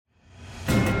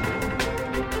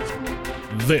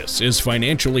This is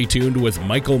Financially Tuned with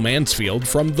Michael Mansfield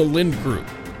from the Lind Group.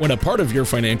 When a part of your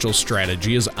financial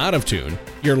strategy is out of tune,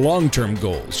 your long-term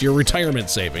goals, your retirement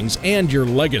savings, and your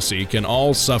legacy can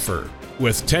all suffer.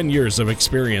 With 10 years of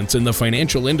experience in the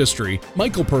financial industry,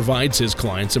 Michael provides his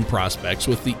clients and prospects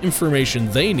with the information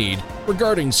they need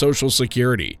regarding Social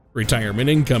Security, retirement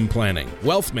income planning,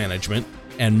 wealth management,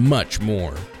 and much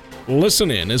more.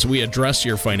 Listen in as we address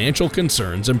your financial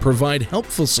concerns and provide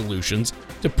helpful solutions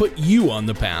to put you on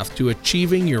the path to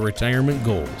achieving your retirement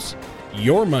goals.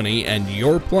 Your money and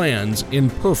your plans in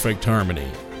perfect harmony.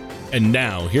 And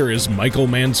now, here is Michael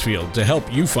Mansfield to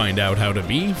help you find out how to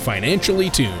be financially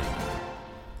tuned.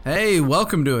 Hey,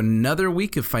 welcome to another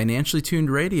week of Financially Tuned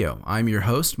Radio. I'm your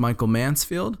host, Michael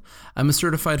Mansfield. I'm a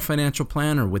certified financial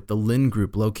planner with the Lind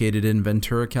Group located in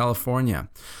Ventura, California.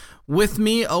 With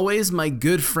me, always, my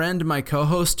good friend, my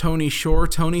co-host, Tony Shore.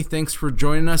 Tony, thanks for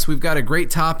joining us. We've got a great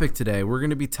topic today. We're going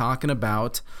to be talking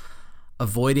about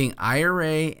avoiding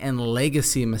IRA and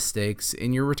legacy mistakes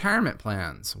in your retirement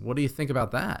plans. What do you think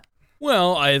about that?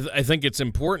 Well, I think it's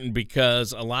important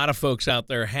because a lot of folks out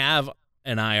there have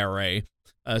an IRA.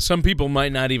 Some people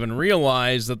might not even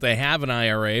realize that they have an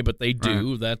IRA, but they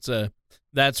do. Right.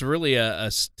 That's really a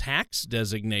tax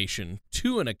designation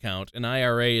to an account. An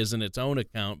IRA isn't its own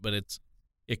account, but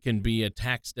it can be a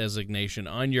tax designation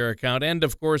on your account. And,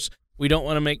 of course, we don't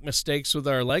want to make mistakes with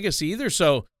our legacy either.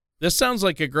 So this sounds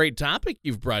like a great topic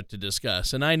you've brought to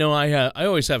discuss. And I know I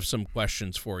always have some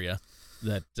questions for you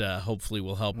that hopefully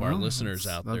will help our listeners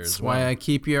out there as well. That's why I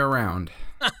keep you around.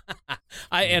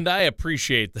 I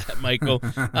appreciate that, Michael.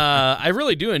 I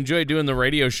really do enjoy doing the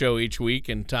radio show each week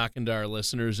and talking to our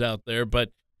listeners out there,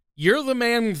 but you're the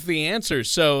man with the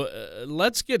answers. So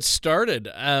let's get started.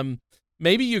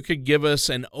 Maybe you could give us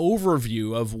an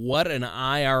overview of what an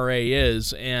IRA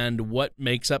is and what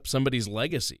makes up somebody's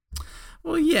legacy.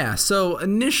 Well, yeah. So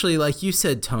initially, like you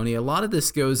said, Tony, a lot of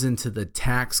this goes into the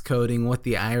tax coding, what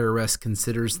the IRS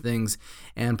considers things,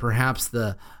 and perhaps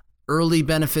the early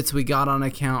benefits we got on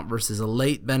account versus a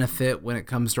late benefit when it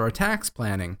comes to our tax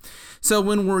planning. So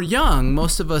when we're young,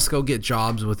 most of us go get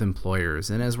jobs with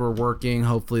employers. And as we're working,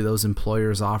 hopefully those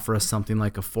employers offer us something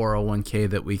like a 401k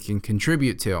that we can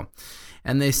contribute to.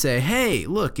 And they say, hey,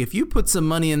 look, if you put some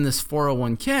money in this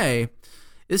 401k,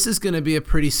 this is going to be a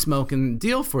pretty smoking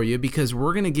deal for you because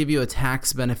we're going to give you a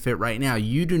tax benefit right now.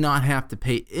 You do not have to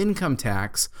pay income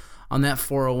tax on that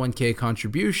 401k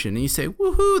contribution. And you say,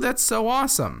 woohoo, that's so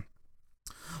awesome.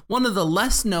 One of the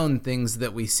less known things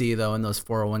that we see, though, in those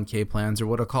 401k plans are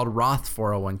what are called Roth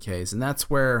 401ks. And that's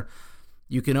where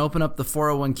you can open up the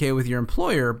 401k with your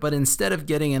employer, but instead of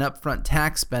getting an upfront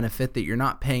tax benefit that you're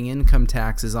not paying income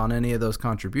taxes on any of those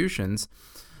contributions,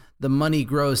 the money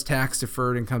grows tax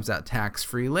deferred and comes out tax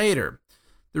free later.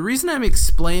 The reason I'm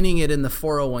explaining it in the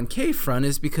 401k front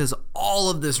is because all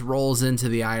of this rolls into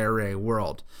the IRA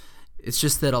world. It's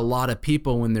just that a lot of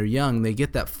people, when they're young, they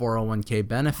get that 401k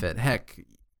benefit. Heck,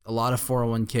 a lot of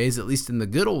 401ks, at least in the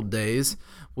good old days,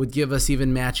 would give us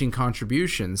even matching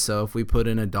contributions. So if we put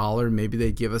in $1, maybe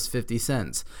they'd give us 50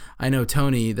 cents. I know,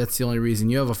 Tony, that's the only reason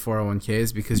you have a 401k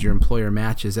is because your employer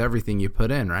matches everything you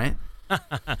put in, right?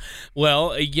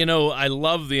 Well, I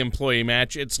love the employee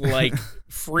match. It's like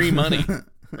free money,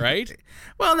 right?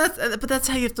 Well, that's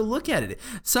how you have to look at it.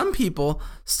 Some people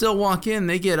still walk in,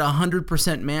 they get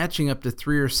 100% matching up to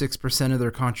 3 or 6% of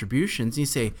their contributions. And you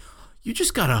say, you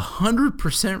just got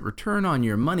 100% return on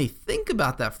your money. Think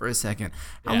about that for a second.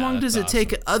 How long does it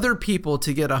take other people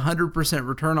to get 100%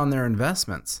 return on their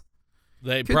investments?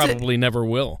 They probably never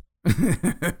will.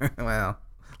 Well,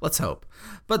 let's hope.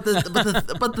 But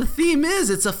the theme is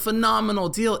it's a phenomenal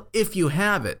deal if you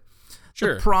have it.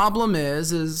 Sure. The problem is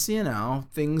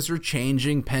things are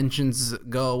changing. Pensions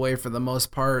go away for the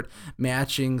most part.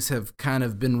 Matchings have kind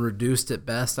of been reduced at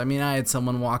best. I mean, I had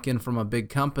someone walk in from a big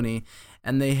company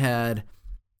and they had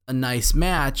a nice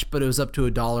match, but it was up to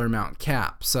a dollar amount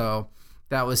cap. So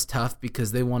that was tough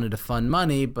because they wanted to fund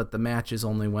money, but the matches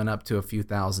only went up to a few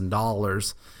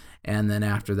 $1,000s. And then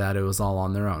after that, it was all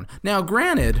on their own. Now,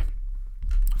 granted,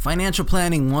 Financial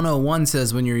Planning 101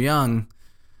 says when you're young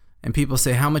and people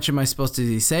say, how much am I supposed to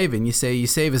be saving? You say you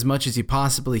save as much as you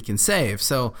possibly can save.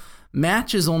 So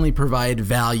matches only provide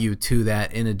value to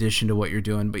that in addition to what you're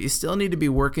doing, but you still need to be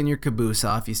working your caboose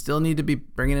off. You still need to be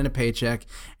bringing in a paycheck,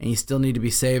 and you still need to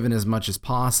be saving as much as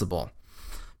possible.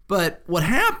 But what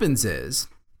happens is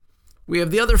we have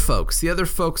the other folks. The other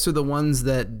folks are the ones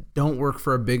that don't work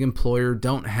for a big employer,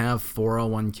 don't have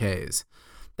 401ks.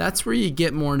 That's where you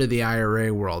get more into the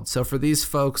IRA world. So for these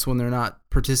folks, when they're not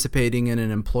participating in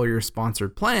an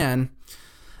employer-sponsored plan,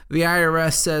 the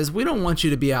IRS says, we don't want you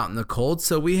to be out in the cold,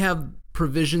 so we have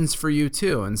provisions for you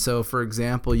too. And so, for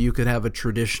example, you could have a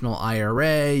traditional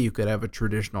IRA, you could have a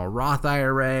traditional Roth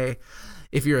IRA.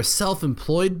 If you're a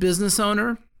self-employed business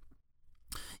owner,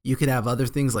 you could have other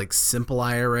things like simple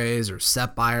IRAs or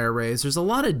SEP IRAs. There's a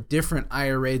lot of different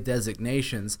IRA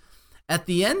designations. At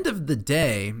the end of the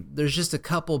day, there's just a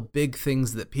couple big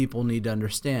things that people need to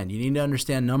understand. You need to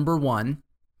understand, number one,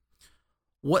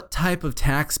 what type of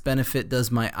tax benefit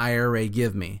does my IRA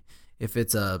give me? If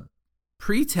it's a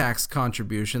pre-tax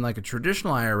contribution like a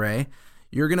traditional IRA,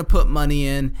 you're going to put money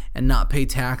in and not pay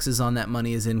taxes on that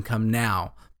money as income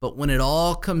now. But when it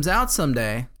all comes out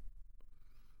someday,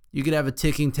 you could have a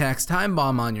ticking tax time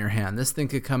bomb on your hand. This thing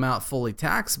could come out fully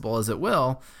taxable, as it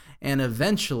will, and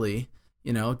eventually,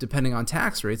 depending on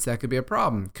tax rates, that could be a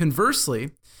problem.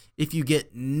 Conversely, if you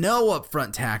get no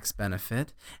upfront tax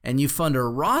benefit and you fund a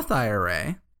Roth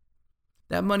IRA,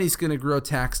 that money's going to grow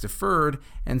tax deferred,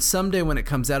 and someday when it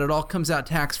comes out, it all comes out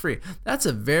tax free. That's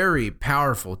a very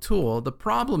powerful tool. The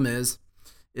problem is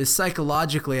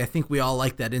psychologically, I think we all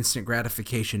like that instant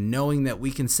gratification, knowing that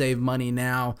we can save money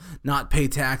now, not pay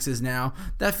taxes now.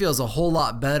 That feels a whole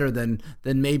lot better than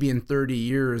maybe in 30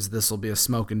 years this will be a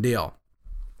smoking deal.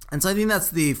 And so I think that's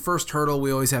the first hurdle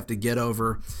we always have to get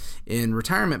over in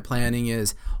retirement planning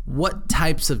is what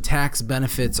types of tax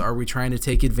benefits are we trying to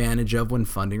take advantage of when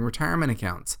funding retirement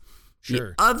accounts?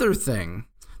 Sure. The other thing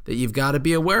that you've got to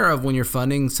be aware of when you're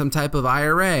funding some type of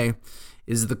IRA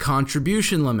is the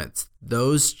contribution limits.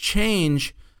 Those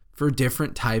change for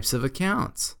different types of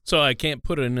accounts. So I can't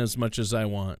put in as much as I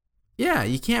want. Yeah,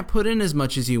 you can't put in as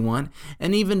much as you want.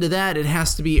 And even to that, it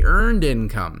has to be earned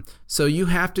income. So you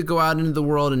have to go out into the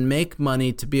world and make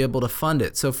money to be able to fund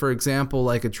it. So for example,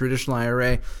 like a traditional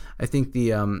IRA, I think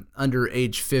the under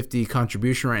age 50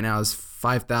 contribution right now is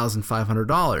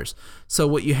 $5,500. So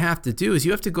what you have to do is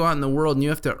you have to go out in the world and you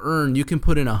have to earn, you can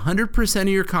put in 100% of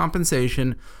your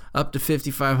compensation up to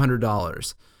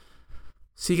 $5,500.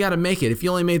 So you got to make it. If you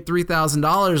only made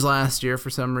 $3,000 last year for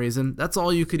some reason, that's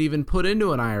all you could even put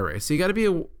into an IRA. So you got to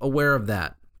be aware of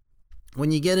that.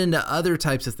 When you get into other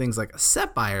types of things like a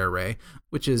SEP IRA,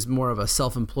 which is more of a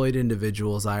self-employed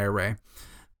individual's IRA,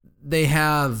 they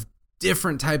have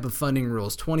different type of funding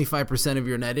rules, 25% of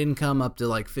your net income up to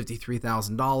like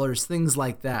 $53,000, things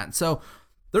like that. So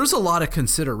there's a lot of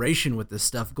consideration with this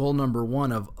stuff. Goal number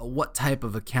one of what type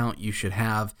of account you should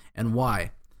have and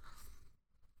why.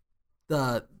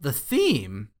 The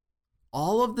theme,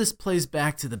 all of this plays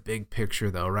back to the big picture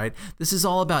though, right? This is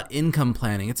all about income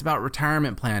planning. It's about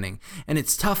retirement planning. And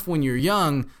it's tough when you're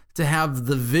young to have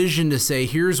the vision to say,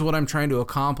 here's what I'm trying to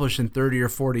accomplish in 30 or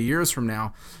 40 years from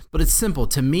now. But it's simple.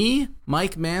 To me,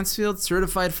 Mike Mansfield,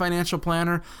 certified financial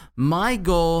planner, my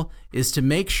goal is to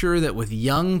make sure that with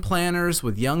young planners,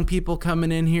 with young people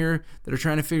coming in here that are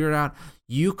trying to figure it out,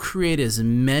 you create as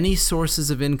many sources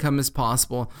of income as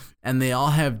possible, and they all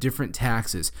have different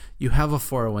taxes. You have a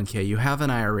 401k, you have an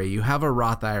IRA, you have a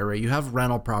Roth IRA, you have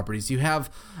rental properties, you have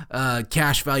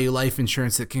cash value life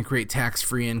insurance that can create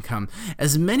tax-free income.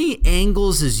 As many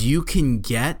angles as you can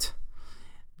get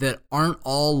that aren't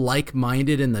all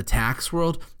like-minded in the tax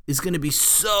world is going to be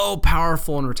so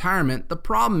powerful in retirement. The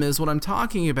problem is what I'm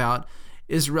talking about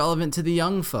is relevant to the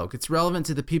young folk. It's relevant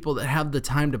to the people that have the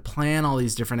time to plan all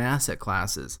these different asset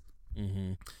classes.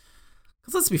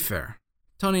 Because let's be fair.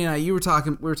 Tony and I, we were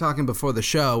talking before the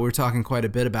show, we were talking quite a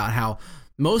bit about how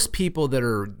most people that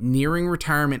are nearing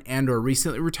retirement and or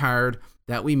recently retired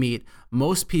that we meet,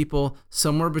 most people,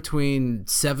 somewhere between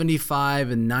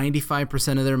 75 and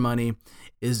 95% of their money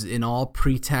is in all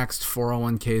pre-taxed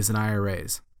 401ks and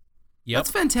IRAs. Yep.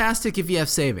 That's fantastic if you have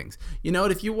savings. You know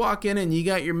what? If you walk in and you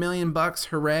got your $1 million,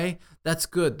 hooray, that's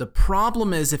good. The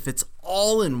problem is if it's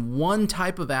all in one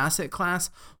type of asset class,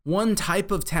 one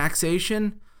type of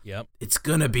taxation, yep, it's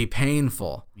going to be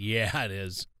painful. Yeah, it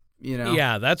is. You know?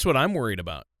 Yeah, that's what I'm worried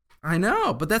about. I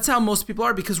know, but that's how most people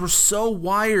are because we're so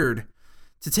wired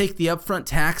to take the upfront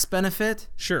tax benefit.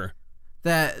 Sure.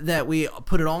 That we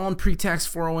put it all on pre-tax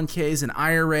 401ks and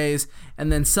IRAs,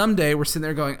 and then someday we're sitting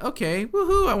there going, okay,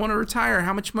 woohoo, I want to retire.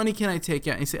 How much money can I take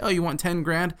out? And you say, oh, you want 10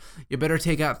 grand? You better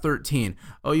take out 13.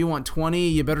 Oh, you want 20?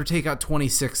 You better take out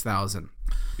 26,000.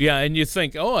 Yeah, and you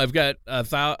think, oh, I've got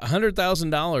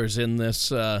 $100,000 in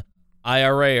this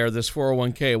IRA or this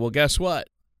 401k. Well, guess what?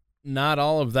 Not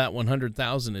all of that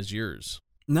 100,000 is yours.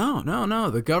 No.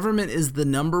 The government is the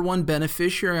number one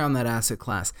beneficiary on that asset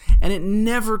class, and it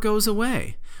never goes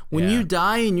away. When you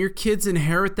die and your kids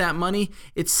inherit that money,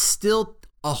 it's still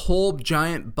a whole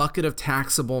giant bucket of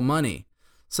taxable money.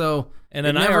 So, and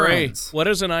an IRA, what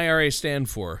does an IRA stand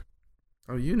for?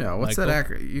 Oh, you know. What's Michael? that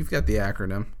acronym? You've got the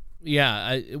acronym.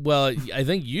 Yeah, I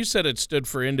think you said it stood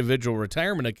for individual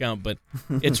retirement account, but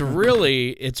it's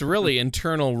really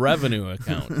internal revenue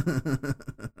account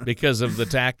because of the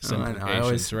tax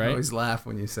implications, right? I always laugh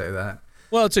when you say that.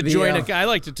 Well, it's a joint account. I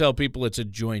like to tell people it's a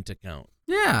joint account.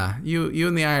 Yeah, you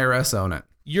and the IRS own it.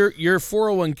 Your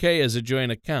 401k is a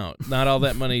joint account. Not all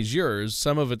that money's yours.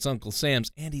 Some of it's Uncle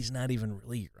Sam's, and he's not even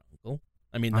really your uncle.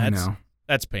 I mean,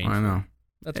 that's painful. I know.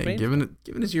 That's hey, painful.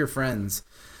 Giving it to your friends.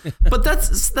 But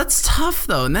that's tough,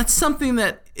 though, and that's something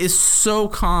that is so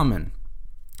common.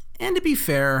 And to be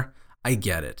fair, I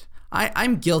get it.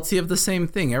 I'm guilty of the same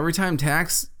thing. Every time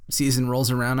tax season rolls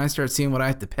around, I start seeing what I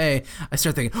have to pay. I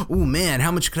start thinking, oh man,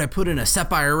 how much could I put in a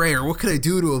SEP IRA, or what could I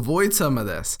do to avoid some of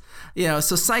this?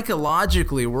 So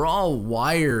psychologically, we're all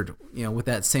wired, with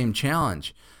that same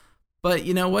challenge. But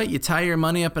you know what? You tie your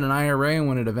money up in an IRA, and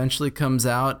when it eventually comes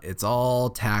out, it's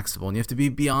all taxable, and you have to be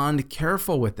beyond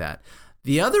careful with that.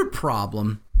 The other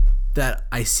problem that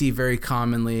I see very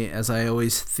commonly, as I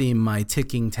always theme my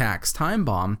ticking tax time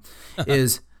bomb,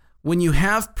 is when you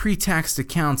have pre-taxed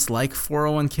accounts like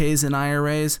 401ks and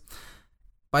IRAs,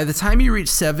 by the time you reach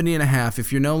 70 and a half,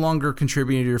 if you're no longer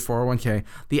contributing to your 401k,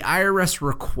 the IRS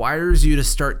requires you to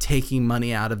start taking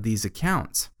money out of these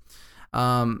accounts.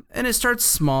 And it starts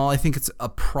small. I think it's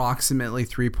approximately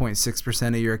 3.6%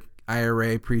 of your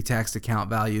IRA pre-tax account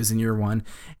values in year one,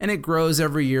 and it grows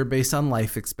every year based on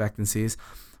life expectancies.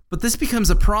 But this becomes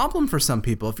a problem for some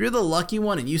people. If you're the lucky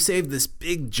one and you save this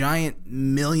big, giant $1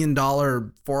 million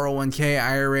 401k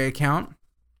IRA account,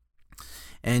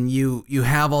 and you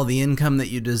have all the income that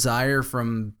you desire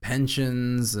from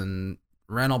pensions and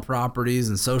rental properties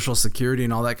and Social Security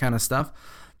and all that kind of stuff,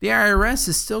 the IRS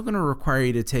is still going to require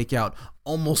you to take out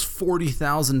almost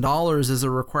 $40,000 as a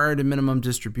required minimum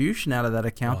distribution out of that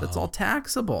account. Wow. That's all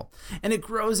taxable. And it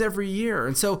grows every year.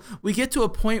 And so we get to a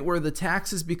point where the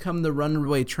taxes become the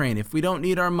runaway train. If we don't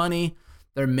need our money,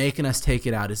 they're making us take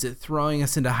it out. Is it throwing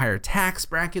us into higher tax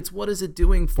brackets? What is it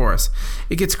doing for us?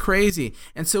 It gets crazy.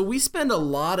 And so we spend a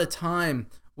lot of time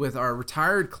with our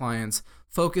retired clients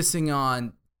focusing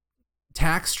on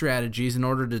tax strategies in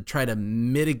order to try to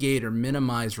mitigate or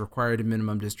minimize required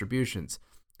minimum distributions.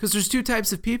 Because there's two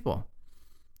types of people.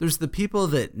 There's the people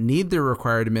that need their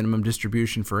required minimum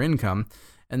distribution for income,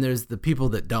 and there's the people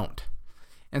that don't.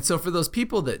 And so for those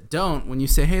people that don't, when you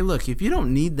say, hey, look, if you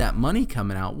don't need that money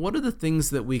coming out, what are the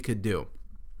things that we could do?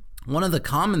 One of the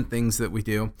common things that we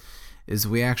do is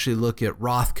we actually look at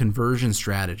Roth conversion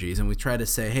strategies, and we try to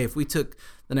say, hey, if we took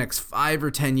the next 5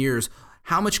 or 10 years,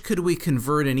 how much could we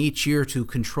convert in each year to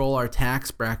control our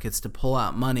tax brackets, to pull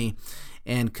out money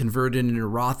and convert it into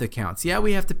Roth accounts? Yeah,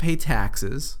 we have to pay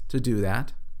taxes to do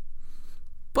that.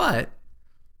 But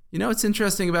you know what's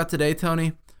interesting about today,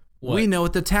 Tony? What? We know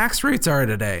what the tax rates are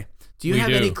today. Do you have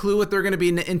any clue what they're going to be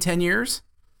in 10 years?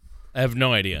 I have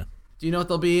no idea. Do you know what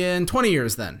they'll be in 20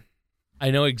 years then? I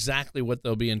know exactly what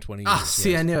they'll be in 20 years.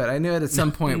 See, yes. I knew it. I knew it at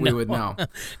some point we would know.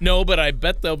 No, but I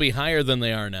bet they'll be higher than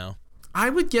they are now. I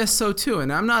would guess so too,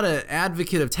 and I'm not an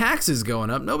advocate of taxes going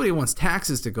up. Nobody wants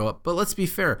taxes to go up, but let's be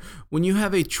fair. When you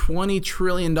have a $20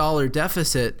 trillion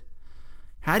deficit,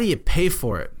 how do you pay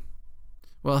for it?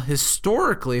 Well,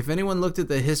 historically, if anyone looked at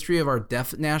the history of our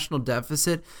national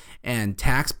deficit and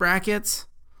tax brackets,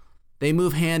 they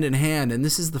move hand in hand, and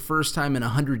this is the first time in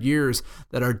 100 years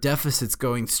that our deficit's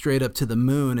going straight up to the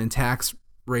moon and tax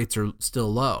rates are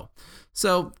still low.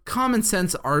 So common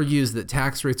sense argues that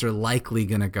tax rates are likely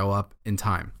going to go up in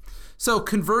time. So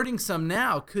converting some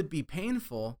now could be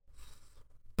painful,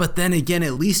 but then again,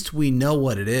 at least we know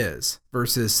what it is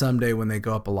versus someday when they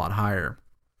go up a lot higher.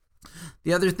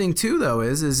 The other thing too, though,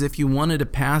 is if you wanted to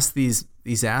pass these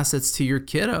assets to your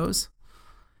kiddos,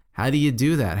 how do you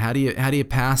do that? How do you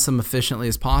pass them efficiently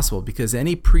as possible? Because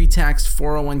any pre-taxed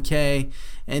 401k,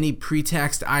 any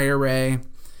pre-taxed IRA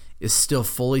is still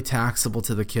fully taxable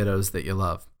to the kiddos that you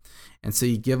love. And so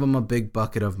you give them a big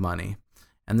bucket of money.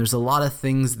 And there's a lot of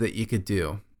things that you could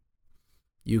do.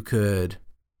 You could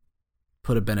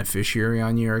put a beneficiary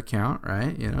on your account,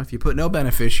 right? If you put no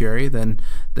beneficiary, then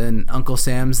Uncle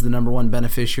Sam's the number one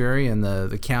beneficiary and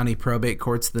the county probate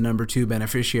court's the number 2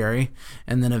 beneficiary.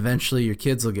 And then eventually your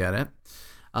kids will get it.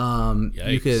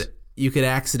 You could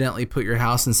accidentally put your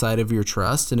house inside of your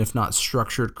trust, and if not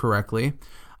structured correctly,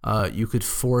 you could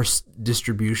force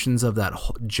distributions of that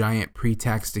giant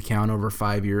pre-taxed account over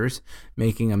 5 years,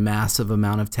 making a massive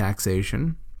amount of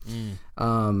taxation.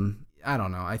 I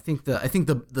don't know. I think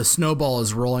the snowball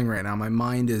is rolling right now. My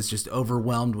mind is just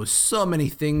overwhelmed with so many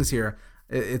things here.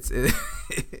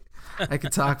 I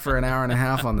could talk for an hour and a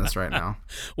half on this right now.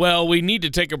 Well, we need to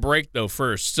take a break, though,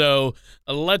 first. So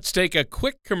let's take a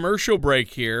quick commercial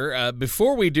break here.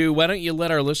 Before we do, why don't you let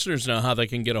our listeners know how they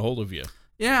can get a hold of you?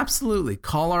 Yeah, absolutely.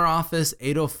 Call our office,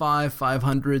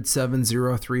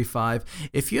 805-500-7035.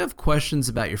 If you have questions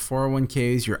about your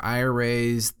 401ks, your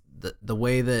IRAs, the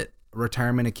way that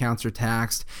retirement accounts are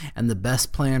taxed, and the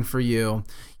best plan for you,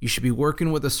 you should be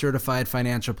working with a certified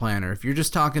financial planner. If you're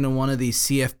just talking to one of these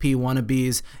CFP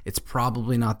wannabes, it's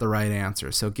probably not the right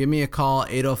answer. So give me a call,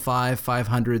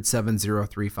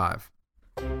 805-500-7035.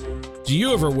 Do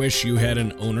you ever wish you had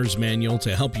an owner's manual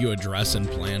to help you address and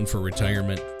plan for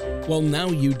retirement? Well, now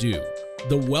you do.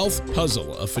 The Wealth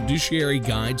Puzzle, a fiduciary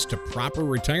guides to proper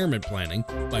retirement planning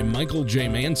by Michael J.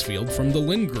 Mansfield from the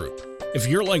Lind Group. If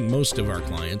you're like most of our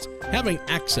clients, having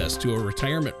access to a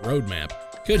retirement roadmap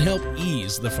could help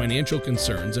ease the financial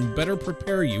concerns and better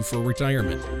prepare you for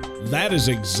retirement. That is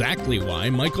exactly why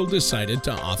Michael decided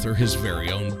to author his very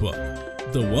own book.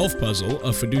 The Wealth Puzzle,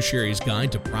 a fiduciary's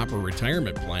guide to proper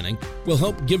retirement planning, will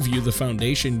help give you the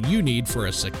foundation you need for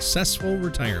a successful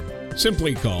retirement.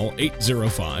 Simply call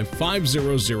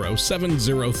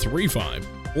 805-500-7035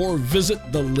 or visit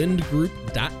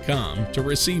thelindgroup.com to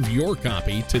receive your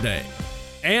copy today.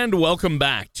 And welcome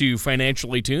back to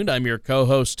Financially Tuned. I'm your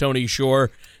co-host, Tony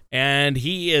Shore, and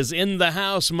he is in the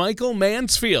house. Michael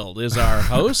Mansfield is our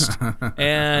host,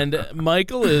 and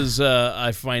Michael is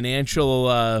a financial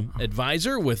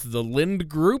advisor with the Lind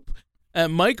Group.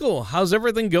 Michael, how's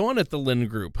everything going at the Lind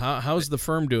Group? How's the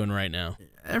firm doing right now?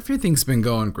 Everything's been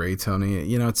going great, Tony.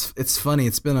 You know, it's funny.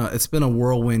 It's been a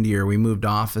whirlwind year. We moved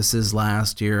offices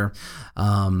last year.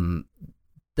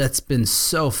 That's been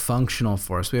so functional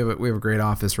for us. We have a great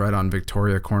office right on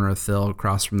Victoria, corner of Thill,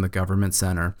 across from the government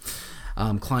center.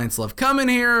 Clients love coming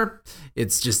here.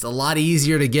 It's just a lot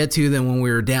easier to get to than when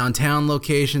we were downtown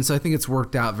location. So I think it's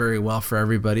worked out very well for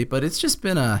everybody. But it's just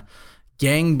been a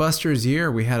gangbusters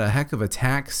year. We had a heck of a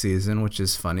tax season, which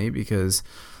is funny because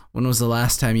when was the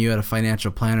last time you had a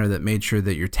financial planner that made sure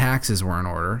that your taxes were in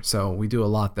order? So we do a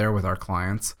lot there with our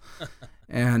clients.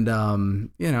 And,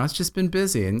 it's just been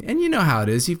busy. And you know how it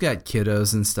is. You've got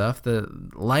kiddos and stuff. The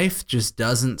life just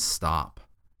doesn't stop.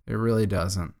 It really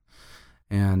doesn't.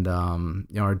 And,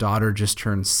 our daughter just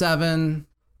turned 7,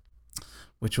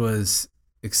 which was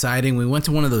exciting. We went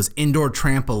to one of those indoor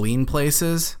trampoline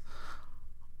places.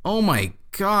 Oh, my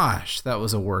gosh, that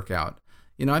was a workout.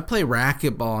 I play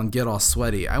racquetball and get all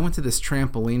sweaty. I went to this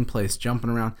trampoline place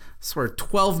jumping around. I swear,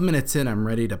 12 minutes in, I'm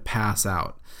ready to pass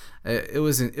out. It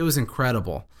was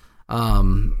incredible.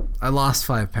 I lost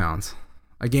 5 pounds.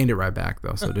 I gained it right back,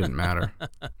 though, so it didn't matter.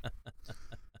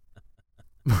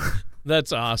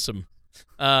 That's awesome.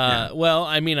 Yeah. Well,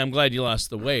 I mean, I'm glad you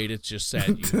lost the weight. It's just sad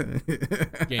you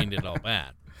gained it all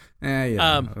back.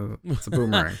 Yeah. It's a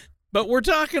boomerang. But we're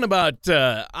talking about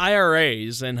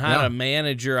IRAs and how to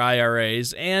manage your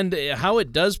IRAs and how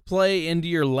it does play into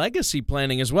your legacy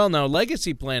planning as well. Now,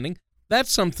 legacy planning,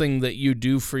 that's something that you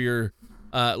do for your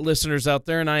listeners out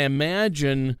there, and I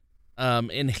imagine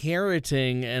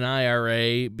inheriting an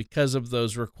IRA because of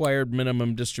those required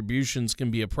minimum distributions can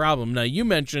be a problem. Now, you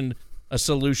mentioned a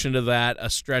solution to that, a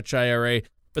stretch IRA,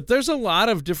 but there's a lot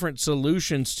of different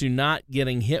solutions to not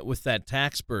getting hit with that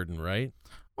tax burden, right?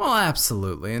 Well,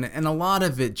 absolutely. And a lot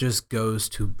of it just goes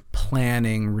to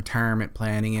planning, retirement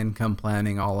planning, income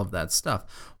planning, all of that stuff.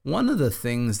 One of the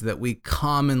things that we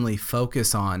commonly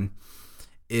focus on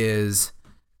is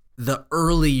the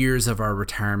early years of our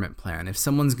retirement plan. If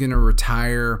someone's going to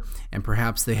retire and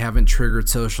perhaps they haven't triggered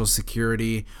Social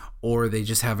Security or they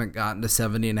just haven't gotten to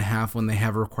 70 and a half when they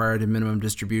have required minimum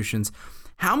distributions,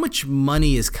 how much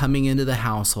money is coming into the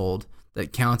household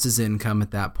that counts as income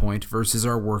at that point versus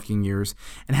our working years?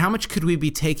 And how much could we be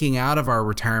taking out of our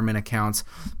retirement accounts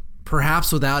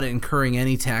perhaps without incurring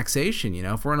any taxation?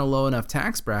 If we're in a low enough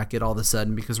tax bracket all of a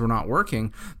sudden because we're not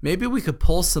working, maybe we could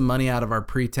pull some money out of our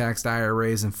pre-taxed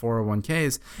IRAs and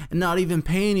 401ks and not even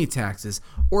pay any taxes.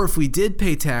 Or if we did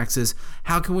pay taxes,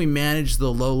 how can we manage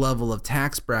the low level of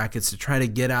tax brackets to try to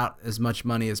get out as much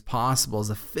money as possible, as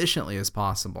efficiently as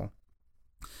possible?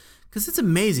 Because it's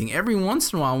amazing. Every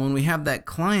once in a while when we have that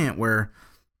client where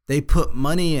they put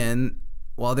money in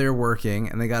while they're working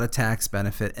and they got a tax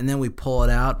benefit, and then we pull it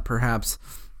out perhaps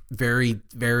very,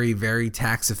 very, very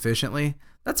tax efficiently,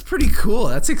 That's pretty cool.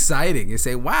 That's exciting. You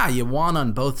say, wow, you won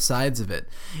on both sides of it.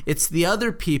 It's the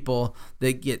other people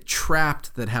that get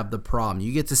trapped that have the problem.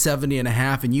 You get to 70 and a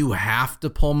half and you have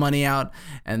to pull money out,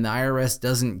 and the IRS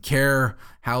doesn't care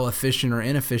how efficient or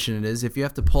inefficient it is. If you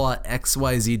have to pull out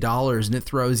XYZ dollars and it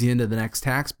throws you into the next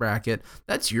tax bracket,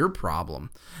 that's your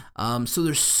problem. So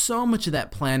there's so much of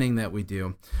that planning that we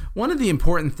do. One of the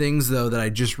important things, though, that I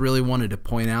just really wanted to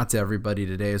point out to everybody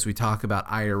today as we talk about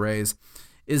IRAs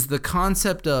is the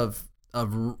concept of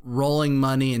rolling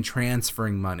money and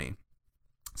transferring money.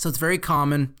 So it's very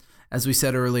common, as we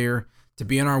said earlier, to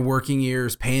be in our working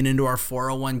years, paying into our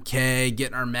 401k,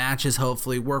 getting our matches,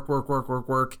 hopefully,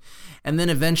 work. And then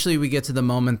eventually we get to the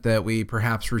moment that we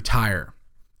perhaps retire,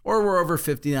 or we're over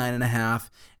 59 and a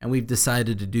half and we've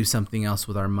decided to do something else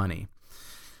with our money.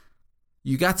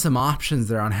 You got some options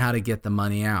there on how to get the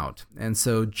money out. And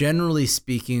so generally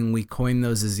speaking, we coin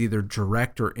those as either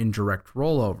direct or indirect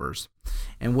rollovers.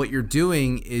 And what you're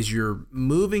doing is you're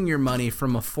moving your money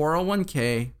from a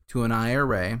 401k to an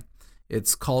IRA.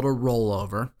 It's called a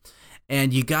rollover.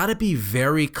 And you got to be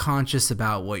very conscious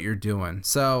about what you're doing.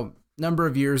 So a number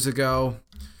of years ago,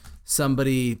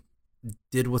 somebody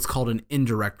did what's called an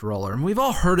indirect roller. And we've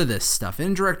all heard of this stuff.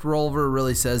 Indirect rollover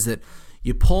really says that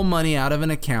you pull money out of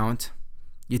an account,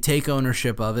 you take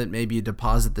ownership of it, maybe you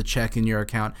deposit the check in your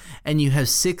account, and you have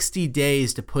 60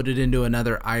 days to put it into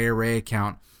another IRA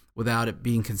account without it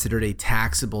being considered a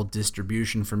taxable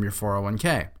distribution from your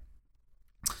 401k.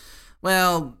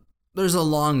 Well, there's a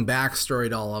long backstory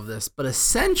to all of this, but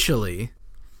essentially,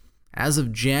 as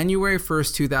of January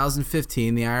 1st,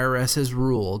 2015, the IRS has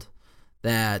ruled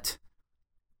that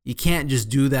you can't just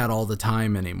do that all the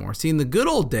time anymore. See, in the good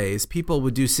old days, people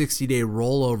would do 60-day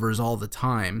rollovers all the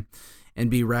time and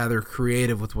be rather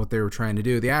creative with what they were trying to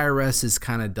do. The IRS is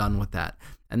kind of done with that.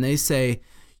 And they say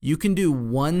you can do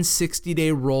one 60-day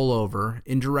rollover,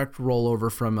 indirect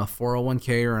rollover from a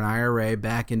 401k or an IRA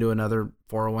back into another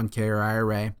 401k or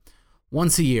IRA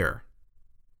once a year.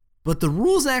 But the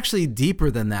rule's actually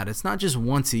deeper than that. It's not just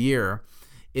once a year.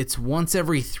 It's once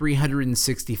every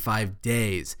 365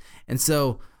 days. And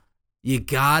so you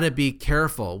gotta be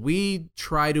careful. We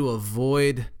try to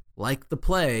avoid, like the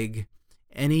plague,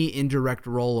 any indirect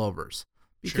rollovers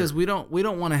because Sure. we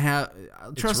don't want to have.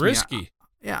 Trust It's risky.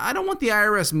 me. I don't want the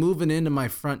IRS moving into my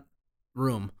front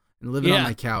room and living on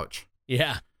my couch.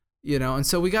 Yeah. And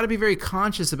so we got to be very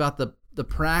conscious about the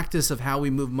practice of how we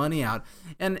move money out.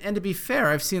 And to be fair,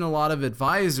 I've seen a lot of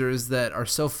advisors that are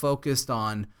so focused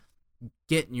on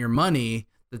getting your money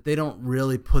that they don't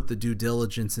really put the due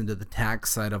diligence into the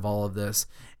tax side of all of this,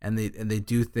 and they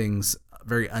do things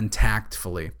very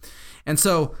untactfully. And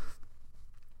so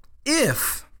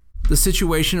if the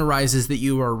situation arises that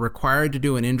you are required to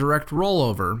do an indirect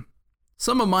rollover,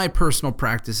 some of my personal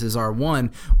practices are,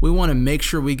 one, we want to make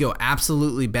sure we go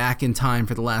absolutely back in time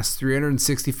for the last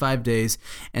 365 days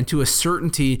and to a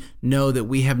certainty know that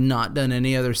we have not done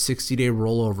any other 60-day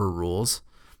rollover rules.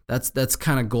 That's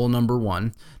kind of goal number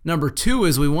one. Number two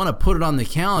is we want to put it on the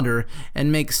calendar and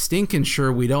make stinking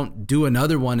sure we don't do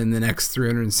another one in the next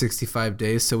 365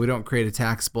 days so we don't create a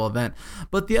taxable event.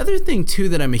 But the other thing, too,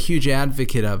 that I'm a huge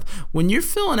advocate of, when you're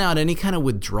filling out any kind of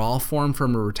withdrawal form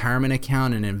from a retirement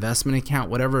account, an investment account,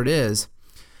 whatever it is,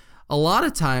 a lot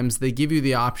of times they give you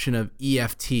the option of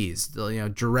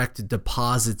EFTs, direct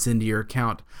deposits into your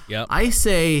account. Yep. I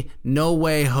say no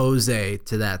way, Jose,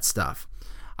 to that stuff.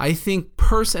 I think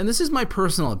and this is my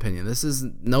personal opinion. This is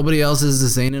nobody else's.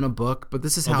 This ain't in a book, but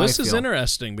this is how I feel. This is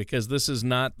interesting because this is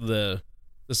not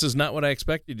what I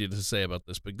expected you to say about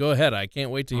this. But go ahead. I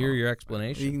can't wait to hear your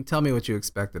explanation. You can tell me what you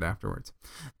expected afterwards.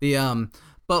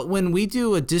 But when we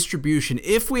do a distribution,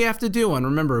 if we have to do one,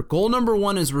 remember, goal number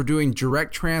one is we're doing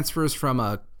direct transfers from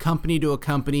a company to a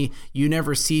company. You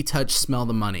never see, touch, smell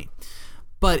the money.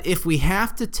 But if we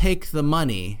have to take the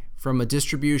money from a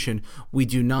distribution, we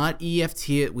do not EFT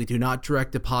it. We do not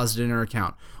direct deposit in our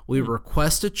account. We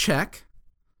request a check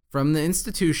from the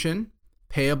institution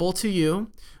payable to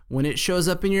you. When it shows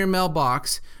up in your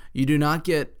mailbox, you do not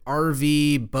get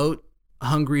RV boat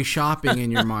hungry shopping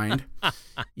in your mind.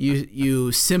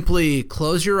 You simply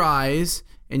close your eyes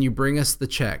and you bring us the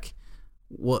check.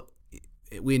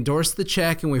 We endorse the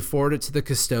check and we forward it to the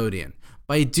custodian.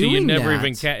 By doing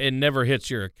it never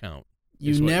hits your account.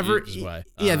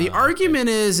 The argument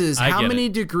is how many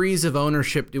degrees of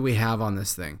ownership do we have on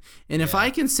this thing? And if I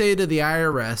can say to the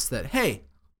IRS that, hey,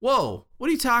 whoa, what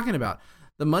are you talking about?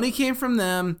 The money came from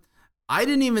them. I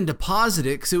didn't even deposit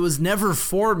it because it was never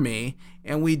for me.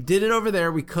 And we did it over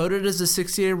there. We coded it as a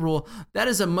 60-day rule. That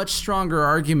is a much stronger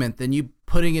argument than you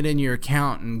putting it in your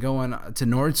account and going to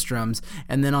Nordstrom's,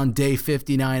 and then on day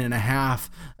 59 and a half,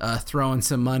 throwing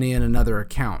some money in another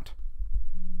account.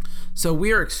 So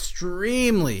we are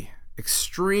extremely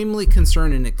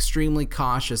concerned and extremely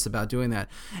cautious about doing that.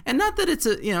 And not that it's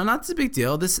a big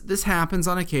deal. This happens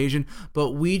on occasion, but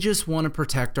we just want to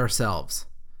protect ourselves.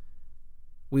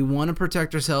 We want to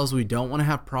protect ourselves. We don't want to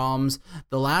have problems.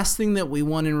 The last thing that we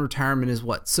want in retirement is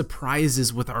what?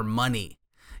 Surprises with our money.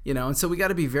 And so we got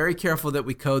to be very careful that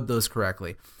we code those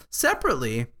correctly.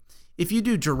 Separately, if you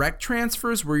do direct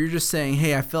transfers where you're just saying,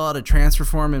 hey, I fill out a transfer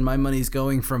form and my money's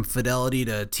going from Fidelity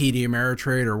to TD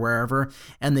Ameritrade or wherever,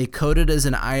 and they code it as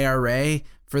an IRA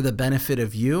for the benefit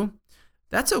of you,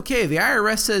 that's okay. The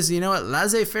IRS says, you know what,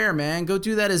 laissez-faire, man. Go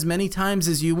do that as many times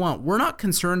as you want. We're not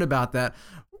concerned about that.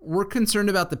 We're concerned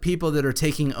about the people that are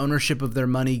taking ownership of their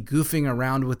money, goofing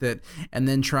around with it, and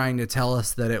then trying to tell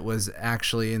us that it was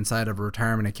actually inside of a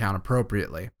retirement account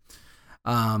appropriately.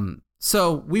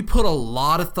 So we put a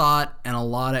lot of thought and a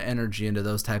lot of energy into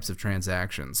those types of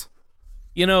transactions.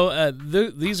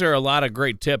 These are a lot of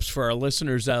great tips for our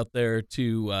listeners out there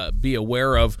to be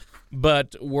aware of,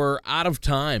 but we're out of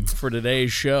time for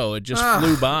today's show. It just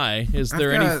flew by. Is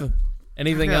there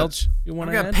anything else you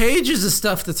want to add? I've got pages of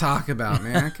stuff to talk about,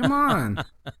 man. Come on.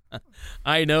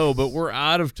 I know, but we're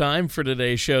out of time for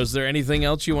today's show. Is there anything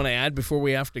else you want to add before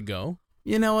we have to go?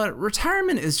 You know what?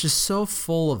 Retirement is just so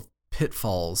full of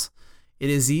pitfalls. It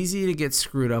is easy to get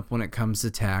screwed up when it comes to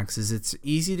taxes. It's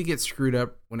easy to get screwed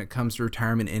up when it comes to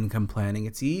retirement income planning.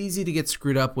 It's easy to get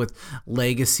screwed up with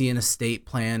legacy and estate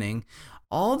planning.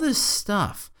 All this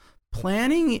stuff.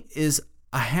 Planning is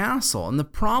a hassle. And the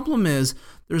problem is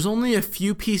there's only a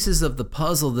few pieces of the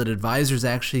puzzle that advisors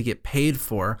actually get paid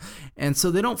for. And so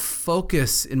they don't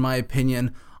focus, in my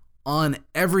opinion, on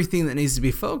everything that needs to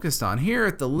be focused on. Here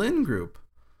at the Lind Group,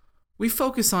 we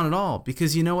focus on it all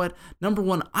because you know what? Number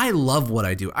one, I love what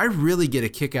I do. I really get a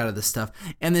kick out of this stuff.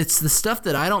 And it's the stuff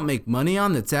that I don't make money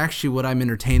on that's actually what I'm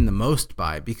entertained the most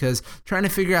by, because trying to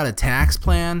figure out a tax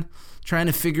plan, trying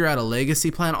to figure out a legacy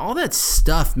plan, all that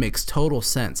stuff makes total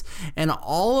sense. And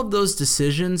all of those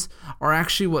decisions are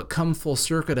actually what come full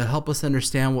circle to help us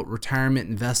understand what retirement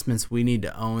investments we need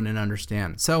to own and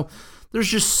understand. So there's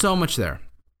just so much there.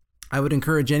 I would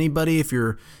encourage anybody, if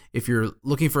you're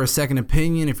looking for a second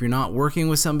opinion, if you're not working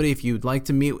with somebody, if you'd like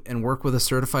to meet and work with a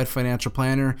certified financial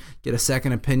planner, get a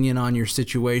second opinion on your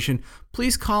situation,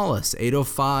 please call us,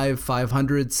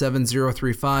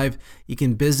 805-500-7035. You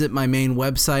can visit my main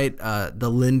website,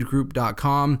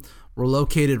 thelindgroup.com. We're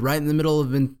located right in the middle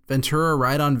of Ventura,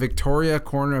 right on Victoria,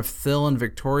 corner of Thill and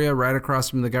Victoria, right across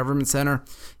from the Government Center.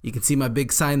 You can see my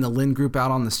big sign, The Lind Group,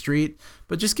 out on the street.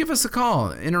 But just give us a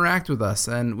call, interact with us,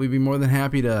 and we'd be more than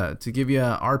happy to give you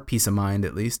our peace of mind,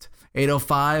 at least.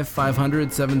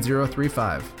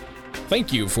 805-500-7035.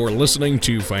 Thank you for listening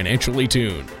to Financially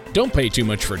Tuned. Don't pay too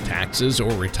much for taxes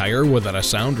or retire without a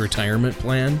sound retirement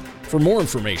plan. For more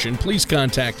information, please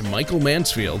contact Michael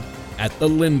Mansfield at The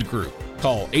Lind Group.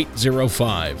 Call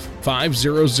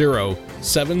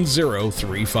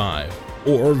 805-500-7035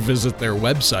 or visit their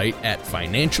website at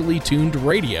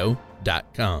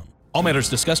financiallytunedradio.com. All matters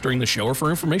discussed during the show are for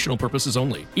informational purposes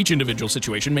only. Each individual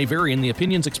situation may vary, and the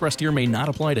opinions expressed here may not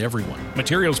apply to everyone.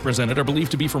 Materials presented are believed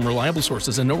to be from reliable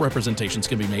sources, and no representations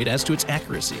can be made as to its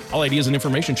accuracy. All ideas and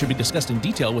information should be discussed in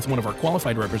detail with one of our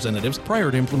qualified representatives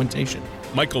prior to implementation.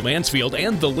 Michael Mansfield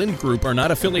and the Lind Group are not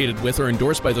affiliated with or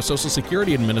endorsed by the Social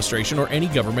Security Administration or any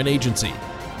government agency.